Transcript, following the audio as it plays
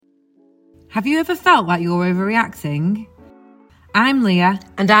Have you ever felt like you're overreacting? I'm Leah.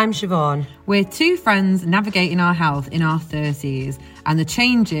 And I'm Siobhan. We're two friends navigating our health in our 30s and the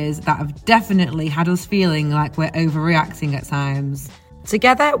changes that have definitely had us feeling like we're overreacting at times.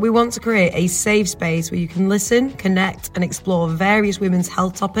 Together, we want to create a safe space where you can listen, connect and explore various women's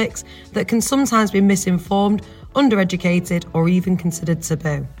health topics that can sometimes be misinformed, undereducated or even considered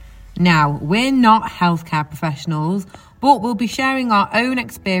taboo. Now, we're not healthcare professionals, but we'll be sharing our own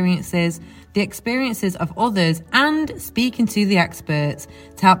experiences, the experiences of others, and speaking to the experts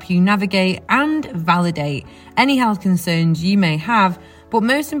to help you navigate and validate any health concerns you may have, but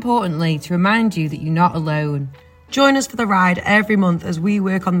most importantly, to remind you that you're not alone. Join us for the ride every month as we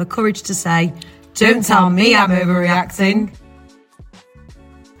work on the courage to say, "Don't tell me I'm overreacting."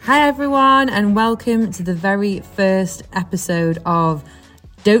 Hi everyone, and welcome to the very first episode of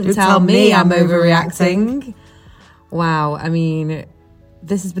Don't Tell Me I'm Overreacting. Wow, I mean,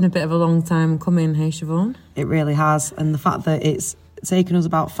 this has been a bit of a long time coming, hey Siobhan? It really has, and the fact that it's taken us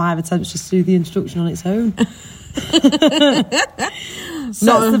about 5 attempts just to do the introduction on its own.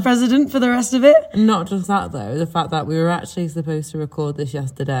 Sets the precedent for the rest of it. Not just that though, the fact that we were actually supposed to record this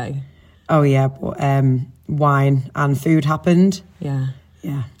yesterday. Oh yeah, but wine and food happened. Yeah.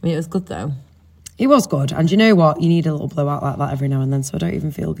 I mean, it was good though. It was good, and you know what? You need a little blowout like that every now and then, so I don't even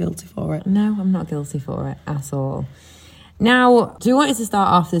feel guilty for it. No, I'm not guilty for it at all. Now, do we want to start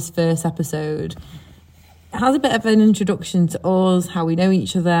off this first episode? It has a bit of an introduction to us, how we know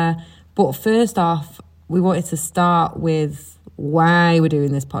each other, but first off, we wanted to start with why we're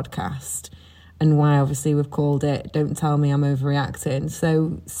doing this podcast and why obviously we've called it Don't Tell Me I'm Overreacting.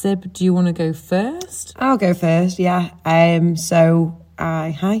 So, Sib, do you want to go first? I'll go first, yeah. Hi, I'm Siobhan.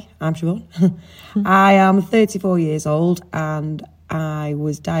 I am 34 years old and I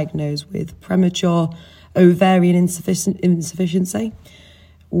was diagnosed with premature ovarian insufficiency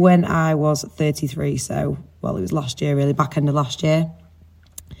when I was 33. So, well, it was last year, really, back end of last year.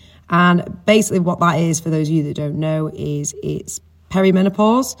 And basically what that is, for those of you that don't know, is it's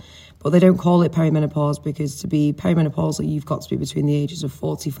perimenopause, but they don't call it perimenopause because to be perimenopausal, you've got to be between the ages of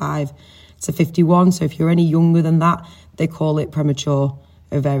 45 to 51. So if you're any younger than that, they call it premature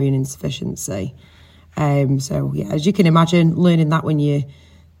ovarian insufficiency. So yeah, as you can imagine, learning that when you're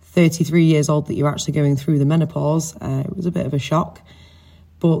 33 years old that you're actually going through the menopause, it was a bit of a shock.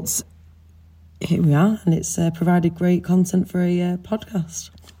 But here we are, and it's provided great content for a podcast.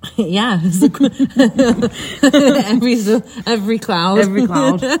 Yeah. every cloud. Every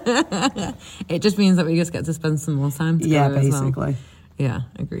cloud. It just means that we just get to spend some more time together. Yeah, basically. As well. Yeah,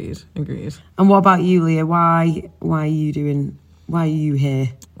 agreed. And what about you, Leah? Why are you here?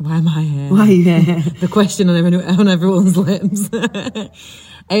 Why am I here? Why are you here? The question on everyone's lips.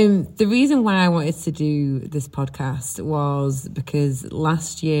 The reason why I wanted to do this podcast was because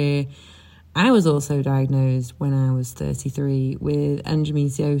last year I was also diagnosed when I was 33 with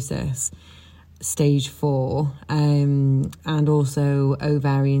endometriosis, stage 4, and also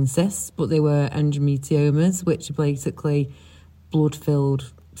ovarian cysts, but they were endometriomas, which are basically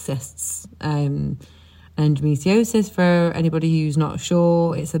blood-filled cysts. Endometriosis, for anybody who's not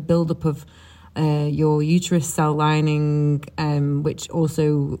sure, it's a build-up of your uterus cell lining, which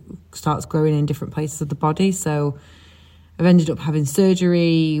also starts growing in different places of the body. So I've ended up having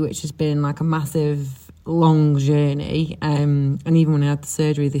surgery, which has been like a massive, long journey. And even when I had the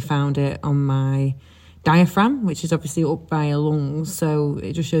surgery, they found it on my diaphragm, which is obviously up by your lungs. So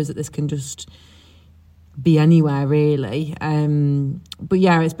it just shows that this can just be anywhere, really. But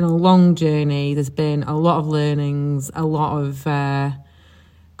yeah, it's been a long journey. There's been a lot of learnings, a lot of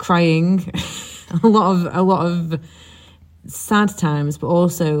crying, a lot of sad times, but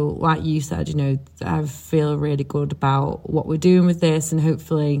also, like you said, you know, I feel really good about what we're doing with this, and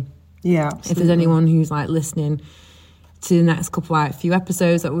hopefully, yeah, if there's anyone who's like listening to the next few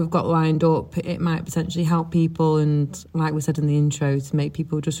episodes that we've got lined up, it might potentially help people, and like we said in the intro, to make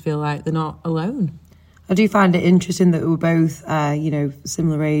people just feel like they're not alone. I do find it interesting that we're both,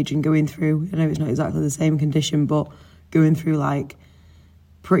 similar age and going through, I know it's not exactly the same condition, but going through like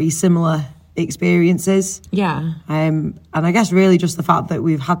pretty similar experiences. Yeah. And I guess really just the fact that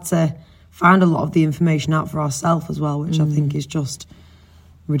we've had to find a lot of the information out for ourselves as well, which I think is just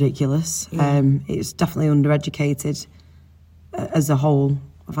ridiculous. Yeah. It's definitely undereducated as a whole.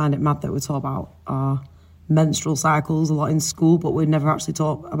 I find it mad that we talk about our menstrual cycles a lot in school, but we never actually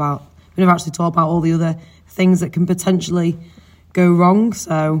talk about all the other things that can potentially go wrong.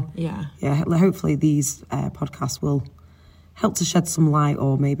 So yeah, hopefully these podcasts will help to shed some light,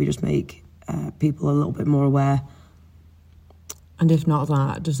 or maybe just make people a little bit more aware. And if not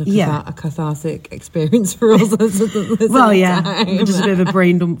that, just a cathartic experience for us. Well, yeah, just a bit of a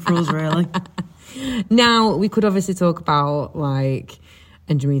brain dump for us, really. Now, we could obviously talk about, like,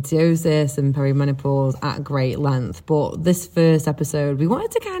 endometriosis and perimenopause at great length, but this first episode, we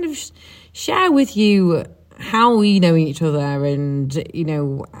wanted to kind of share with you how we know each other and, you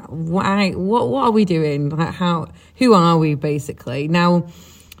know, why, what are we doing? Like, who are we, basically? Now,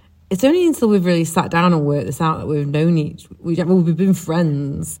 it's only until we've really sat down and worked this out that we've known we've been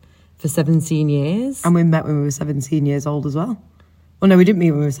friends for 17 years. And we met when we were 17 years old as well. Well, no, we didn't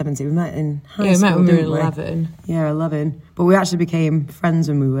meet when we were 17. We met in high school, we met when we were 11. Yeah, 11. But we actually became friends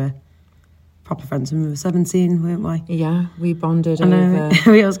when we were, proper friends when we were 17, weren't we? Yeah, we bonded over...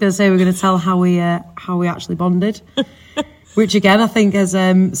 I was going to say, we're going to tell how we actually bonded. Which, again, I think has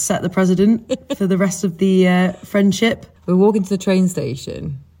set the precedent for the rest of the friendship. We're walking to the train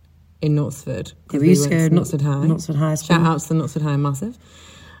station in Knutsford. Yeah, we used to go to Knutsford High. Knutsford High School. Shout out to the Knutsford High Massive.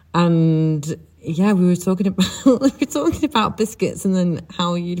 And yeah, we were talking about biscuits and then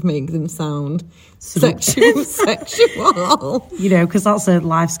how you'd make them sound sexual. You know, because that's a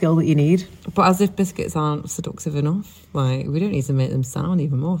life skill that you need. But as if biscuits aren't seductive enough. Like, we don't need to make them sound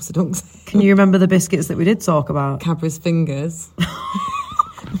even more seductive. Can you remember the biscuits that we did talk about? Cadbury's fingers.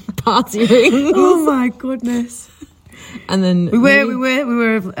 Party rings. Oh my goodness. And then we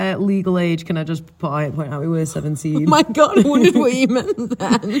were of legal age. Can I just point out we were 17? Oh my God, I wondered what you meant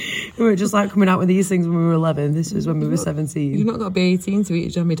then. We were just like coming out with these things when we were 11. This was when we were 17. You've not got to be 18 to eat a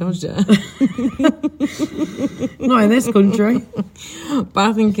jammy dodger. Not in this country. But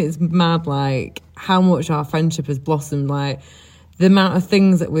I think it's mad, like, how much our friendship has blossomed. Like, the amount of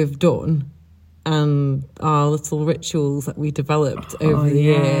things that we've done and our little rituals that we developed over the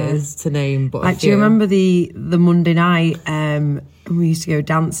years, to name but a few. Do you remember the Monday night? We used to go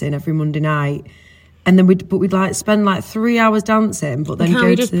dancing every Monday night, and then we'd like spend like 3 hours dancing. But then Can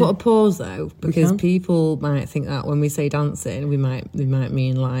we just put a pause though, because people might think that when we say dancing, we might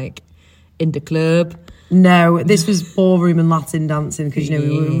mean like in the club. No, this was ballroom and Latin dancing because you know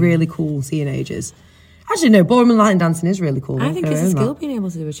we were really cool teenagers. Actually, no, ballroom and Latin dancing is really cool. I think it's a skill being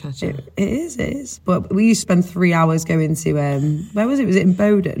able to do a cha-cha. It is. But we used to spend 3 hours going to, where was it? Was it in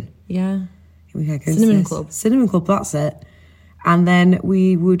Bowden? Yeah. Cinnamon Club, that's it. And then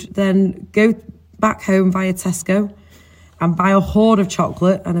we would then go back home via Tesco and buy a hoard of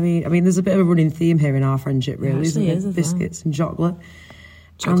chocolate. And I mean, there's a bit of a running theme here in our friendship, really, isn't there? Biscuits and chocolate.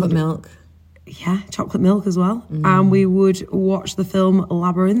 Chocolate milk. Yeah, chocolate milk as well. And we would watch the film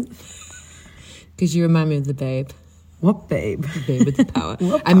Labyrinth. Because you remind me of the Babe. What Babe? The Babe with the power.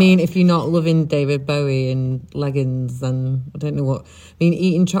 I mean, if you're not loving David Bowie and leggings, then I don't know what. I mean,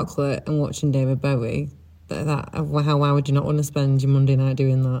 eating chocolate and watching David Bowie, why would you not want to spend your Monday night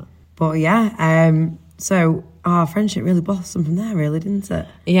doing that? But yeah, so our friendship really blossomed from there, really, didn't it?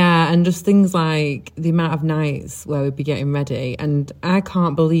 Yeah, and just things like the amount of nights where we'd be getting ready. And I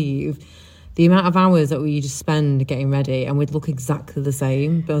can't believe the amount of hours that we just spend getting ready and we'd look exactly the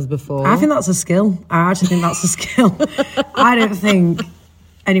same as before. I think that's a skill. I actually think that's a skill. I don't think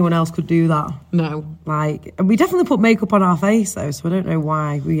anyone else could do that. No. Like, we definitely put makeup on our face, though, so I don't know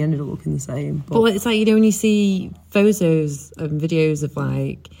why we ended up looking the same. But it's like, you know, when you see photos and videos of,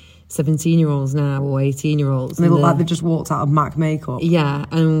 like, 17-year-olds now or 18-year-olds. And they look like they just walked out of MAC makeup. Yeah,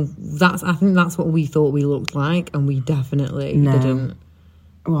 and I think that's what we thought we looked like, and we definitely didn't.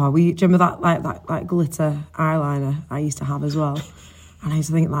 Well, do you remember that like glitter eyeliner I used to have as well? And I used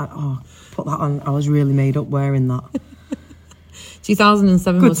to think like, put that on. I was really made up wearing that.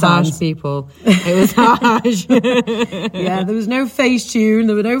 2007 was harsh, people. It was harsh. Yeah, there was no face tune.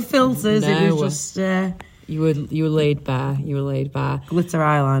 There were no filters. No. It was just... You were laid bare. Glitter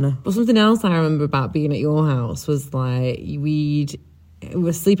eyeliner. But something else I remember about being at your house was like we'd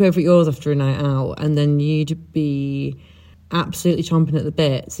sleep over at yours after a night out, and then you'd be absolutely chomping at the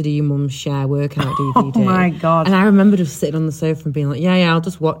bit to do your mum's share workout DVD. Oh my God. And I remember just sitting on the sofa and being like, yeah, I'll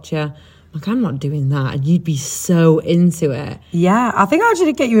just watch you. Like, I'm not doing that. And you'd be so into it. Yeah, I think I actually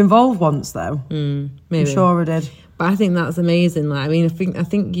did get you involved once, though. Maybe. I'm sure I did. But I think that's amazing. Like, I mean, I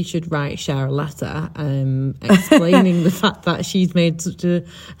think you should share a letter explaining the fact that she's made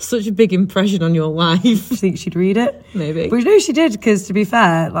such a big impression on your life. You think she'd read it? Maybe. But you know she did, because to be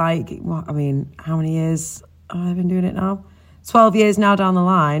fair, like, how many years have I been doing it now? 12 years now down the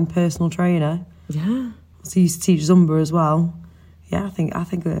line, personal trainer. Yeah. So you used to teach Zumba as well. Yeah, I think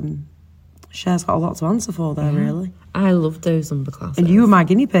Cher's got a lot to answer for there, really. I loved those Zumba classes. And you were my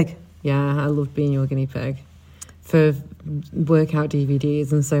guinea pig. Yeah, I loved being your guinea pig. for workout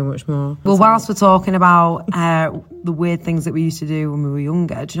DVDs and so much more. Well, whilst we're talking about the weird things that we used to do when we were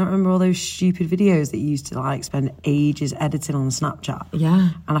younger, do you not remember all those stupid videos that you used to like spend ages editing on Snapchat? Yeah.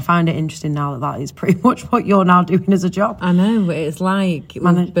 And I find it interesting now that is pretty much what you're now doing as a job. I know, but it's like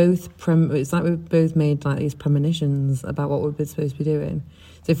we've both made like these premonitions about what we're supposed to be doing.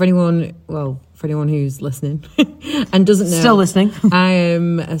 So for anyone who's listening and doesn't know, still listening, I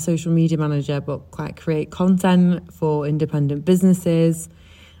am a social media manager, but create content for independent businesses,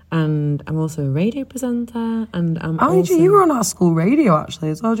 and I'm also a radio presenter. And you were on our school radio actually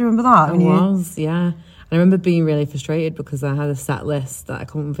as well. Do you remember that? I was, yeah. And I remember being really frustrated because I had a set list that I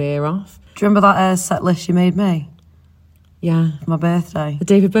couldn't veer off. Do you remember that set list you made me? Yeah. For my birthday. The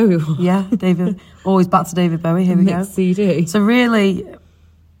David Bowie one? Yeah, David. Always back to David Bowie. Here we go. CD. So really,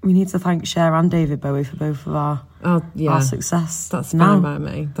 we need to thank Cher and David Bowie for both of our success. That's fine by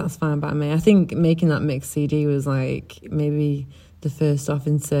me. That's fine by me. I think making that mix CD was like maybe the first off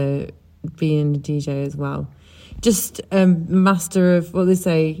into being a DJ as well. Just master of what they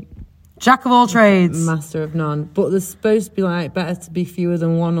say. Jack of all trades. Master of none. But there's supposed to be like better to be fewer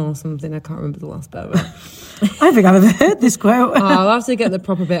than one or something. I can't remember the last bit of it. I think I've ever heard this quote. I'll have to get the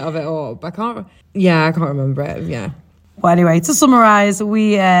proper bit of it up. I can't remember it. Yeah. Well, anyway, to summarise,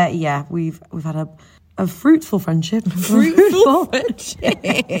 we've had a fruitful friendship. Fruitful friendship.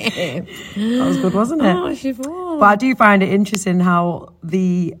 That was good, wasn't it? Oh, she was. But I do find it interesting how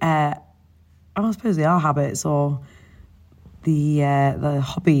I suppose they are habits or the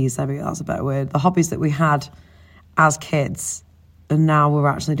hobbies. I think that's a better word. The hobbies that we had as kids, and now we're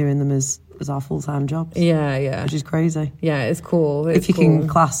actually doing them as our full-time jobs. Yeah. Which is crazy. Yeah, it's cool. If you can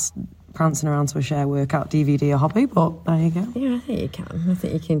class prancing around to a share workout DVD a hobby, but there you go. Yeah, I think you can. I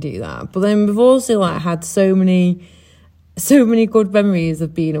think you can do that. But then we've also had so many good memories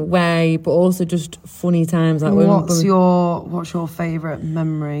of being away, but also just funny times. Like what's your favourite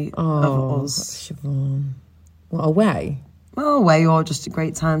memory of us? Siobhan. What, away? Well, away or just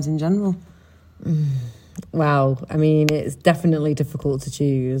great times in general. Well, I mean, it's definitely difficult to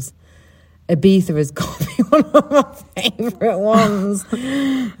choose. Ibiza has got to be one of my favourite ones.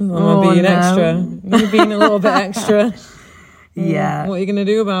 Being extra. You're being a little bit extra. Yeah. What are you going to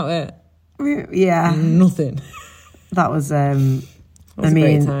do about it? Yeah. Nothing. That was, a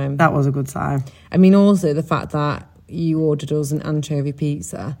great time. That was a good time. I mean, also the fact that you ordered us an anchovy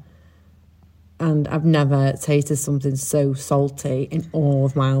pizza, and I've never tasted something so salty in all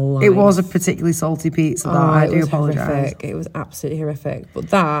of my life. It was a particularly salty pizza, I do apologise. It was absolutely horrific. But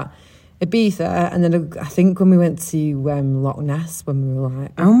that, Ibiza, and then I think when we went to Loch Ness, when we were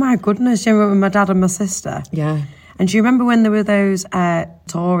like... Oh my goodness, you remember my dad and my sister? Yeah. And do you remember when there were those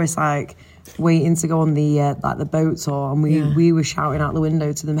tourists, like, waiting to go on the boat tour, and we were shouting out the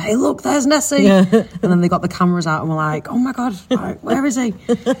window to them, "Hey, look, there's Nessie!" Yeah. And then they got the cameras out and were like, "Oh my God, where is he?"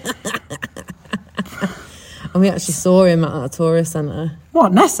 And we actually saw him at that tourist centre.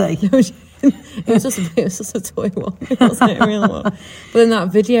 What, Nessie? It was just a toy one. It wasn't a real one. But then that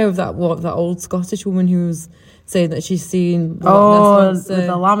video of that old Scottish woman who was saying that she's seen with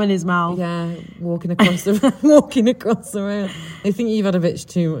the lamb in his mouth. Yeah, walking across the road. They think you've had a bit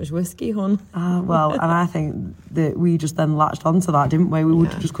too much whiskey, hon. Well, and I think that we just then latched onto that, didn't we? We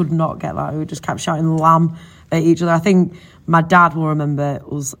just could not get that. We just kept shouting lamb at each other. I think my dad will remember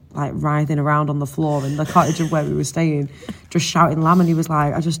us like writhing around on the floor in the cottage of where we were staying, just shouting lamb, and he was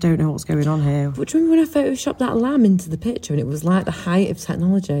like, "I just don't know what's going on here." But do you remember when I photoshopped that lamb into the picture, and it was like the height of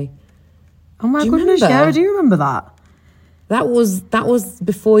technology? Oh my goodness, yeah, I do remember that. That was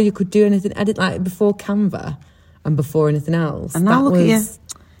before you could do anything, edit, like before Canva and before anything else. And now look at you.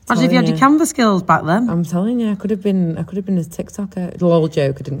 Imagine if you had your Canva skills back then. I'm telling you, I could have been a TikToker. Lol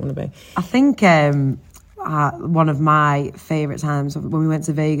joke, I didn't want to be. I think one of my favourite times when we went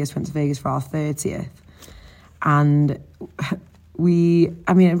to Vegas for our 30th, and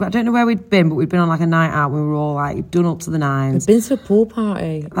I don't know where we'd been, but we'd been on like a night out. We were all like done up to the nines. We'd been to a pool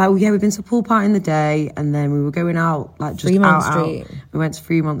party. We'd been to a pool party in the day, and then we were going out like just Fremont Street. We went to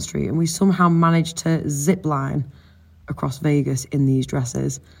Fremont Street, and we somehow managed to zip line across Vegas in these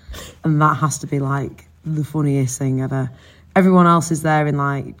dresses, and that has to be like the funniest thing ever. Everyone else is there in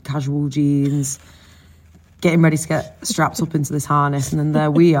like casual jeans, getting ready to get strapped up into this harness, and then there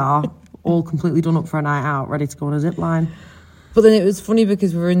we are, all completely done up for a night out, ready to go on a zip line. But then it was funny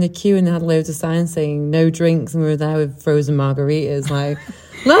because we were in the queue and they had loads of signs saying no drinks, and we were there with frozen margaritas, like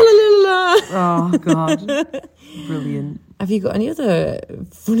la la la la. Oh God, brilliant. Have you got any other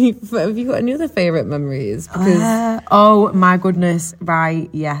favourite memories? Because oh my goodness, right?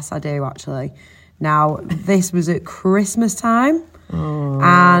 Yes, I do actually. Now this was at Christmas time.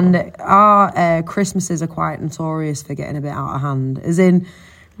 And our Christmases are quite notorious for getting a bit out of hand. As in,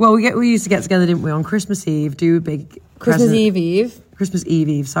 well, we used to get together, didn't we, on Christmas Eve, do a big Christmas Eve,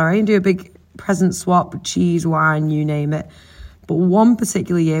 and do a big present swap, cheese, wine, you name it. But one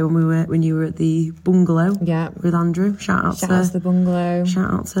particular year when you were at the bungalow with Andrew, shout out to the bungalow,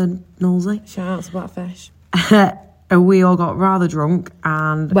 shout out to Knowlesy, shout out to Blackfish. And we all got rather drunk,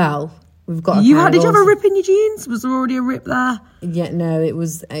 and we've got. Did you have a rip in your jeans? Was there already a rip there? Yeah, no, it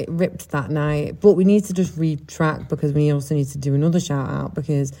ripped that night. But we need to just retrack because we also need to do another shout out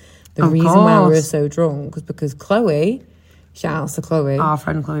because the reason why we were so drunk was because Chloe. Shout out to Chloe. Our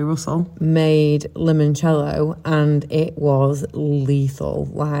friend Chloe Russell. Made limoncello and it was lethal.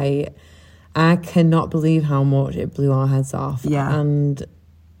 Like, I cannot believe how much it blew our heads off. Yeah. And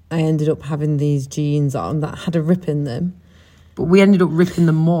I ended up having these jeans on that had a rip in them. But we ended up ripping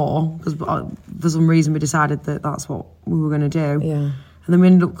them more because for some reason we decided that that's what we were going to do. Yeah. And then we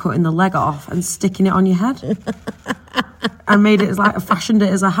ended up cutting the leg off and sticking it on your head. And made it fashioned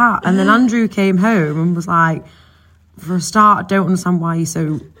it as a hat. And then Andrew came home and was like, for a start, I don't understand why you're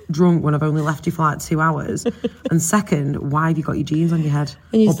so drunk when I've only left you for like 2 hours. And second, why have you got your jeans on your head?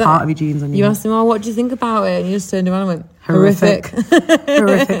 Or part of your jeans on your head? You asked him, what do you think about it? And he just turned around and went, horrific.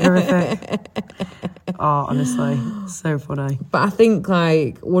 Horrific. Oh, honestly, so funny. But I think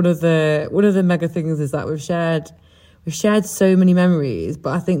one of the mega things is that we've shared so many memories.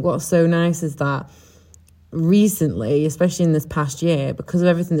 But I think what's so nice is that recently, especially in this past year, because of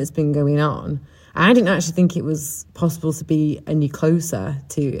everything that's been going on, I didn't actually think it was possible to be any closer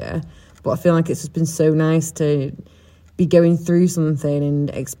to you, but I feel like it's just been so nice to be going through something and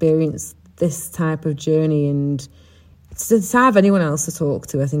experience this type of journey, and to have anyone else to talk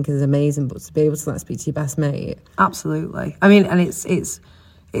to, I think is amazing. But to be able to speak to your best mate, absolutely. I mean, and it's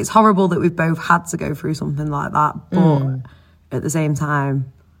horrible that we've both had to go through something like that, but at the same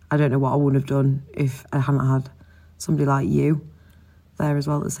time, I don't know what I would have done if I hadn't had somebody like you there as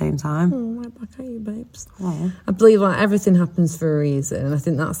well at the same time. Right back at you, babes. Oh. I believe everything happens for a reason, and I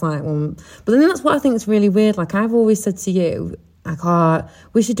think that's one. But then that's what I think is really weird. I've always said to you,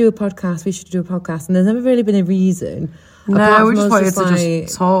 we should do a podcast, and there's never really been a reason. No, we just wanted to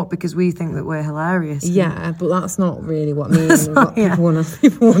just talk because we think that we're hilarious. Yeah, but that's not really what means. What people want to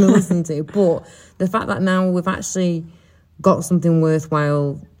listen to. But the fact that now we've actually got something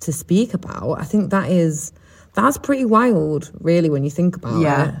worthwhile to speak about, I think that's pretty wild, really, when you think about it.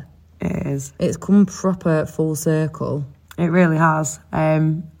 Yeah, it is. It's come proper full circle. It really has.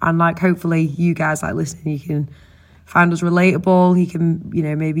 And hopefully you guys listening, you can find us relatable. You can,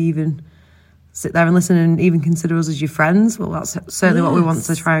 maybe even sit there and listen and even consider us as your friends. Well, that's certainly what we want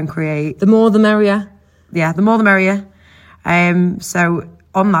to try and create. The more the merrier. Yeah, the more the merrier. So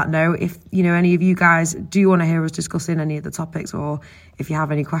on that note, if any of you guys do want to hear us discussing any of the topics, or if you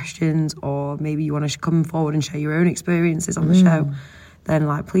have any questions, or maybe you want to come forward and share your own experiences on the show,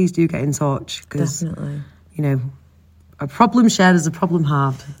 then please do get in touch, because a problem shared is a problem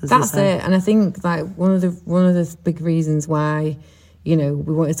halved. That's it. And I think one of the big reasons why we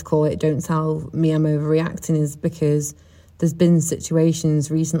wanted to call it "Don't Tell Me I'm Overreacting" is because there's been situations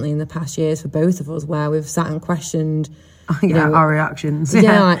recently in the past years for both of us where we've sat and questioned our reactions.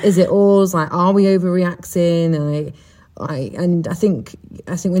 Yeah, is it us? Are we overreacting? And I think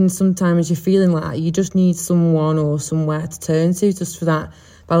when sometimes you're feeling like that, you just need someone or somewhere to turn to, just for that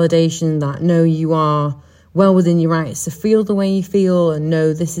validation that no, you are well within your rights to feel the way you feel, and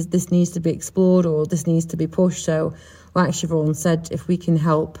no, this needs to be explored, or this needs to be pushed. So, like Siobhan said, if we can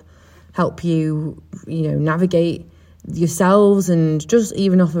help you, navigate yourselves and just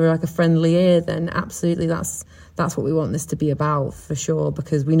even offer a friendly ear, then absolutely that's what we want this to be about, for sure,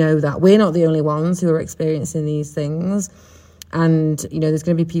 because we know that we're not the only ones who are experiencing these things, and there's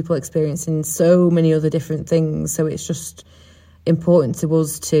going to be people experiencing so many other different things. So it's just important to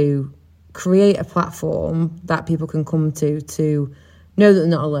us to create a platform that people can come to know that they're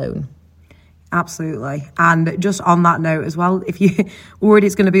not alone. Absolutely. And just on that note as well, if you worried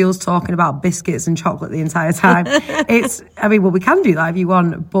it's going to be us talking about biscuits and chocolate the entire time, we can do that if you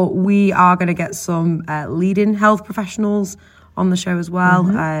want, but we are going to get some leading health professionals on the show as well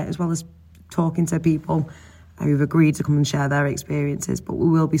as talking to people who've agreed to come and share their experiences. But we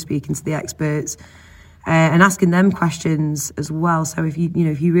will be speaking to the experts and asking them questions as well. So if you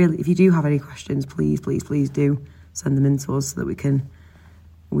do have any questions, please do send them in to us so that we can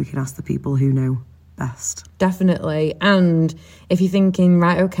ask the people who know best. Definitely. And if you're thinking,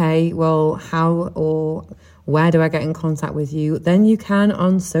 right, okay, well, how or where do I get in contact with you? Then you can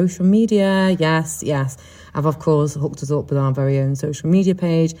on social media. Yes. I've, of course, hooked us up with our very own social media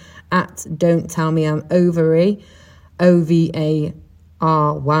page at Don't Tell Me I'm Ovary, OVARY.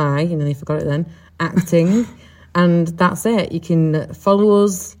 R-Y, you nearly forgot it then, acting. And that's it. You can follow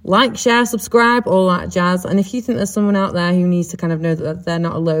us, like, share, subscribe, all that jazz. And if you think there's someone out there who needs to kind of know that they're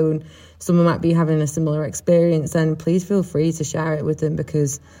not alone, someone might be having a similar experience, then please feel free to share it with them,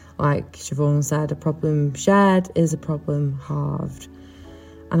 because like Siobhan said, a problem shared is a problem halved.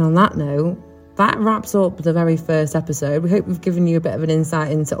 And on that note, that wraps up the very first episode. We hope we've given you a bit of an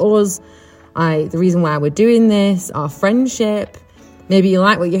insight into us, the reason why we're doing this, our friendship. Maybe you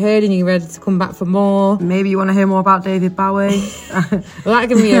like what you heard and you're ready to come back for more. Maybe you want to hear more about David Bowie. That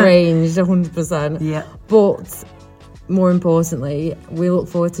can be arranged, 100%. Yeah. But more importantly, we look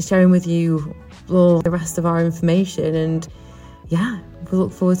forward to sharing with you all the rest of our information. And yeah, we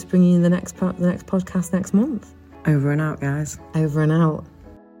look forward to bringing you the next podcast next month. Over and out, guys. Over and out.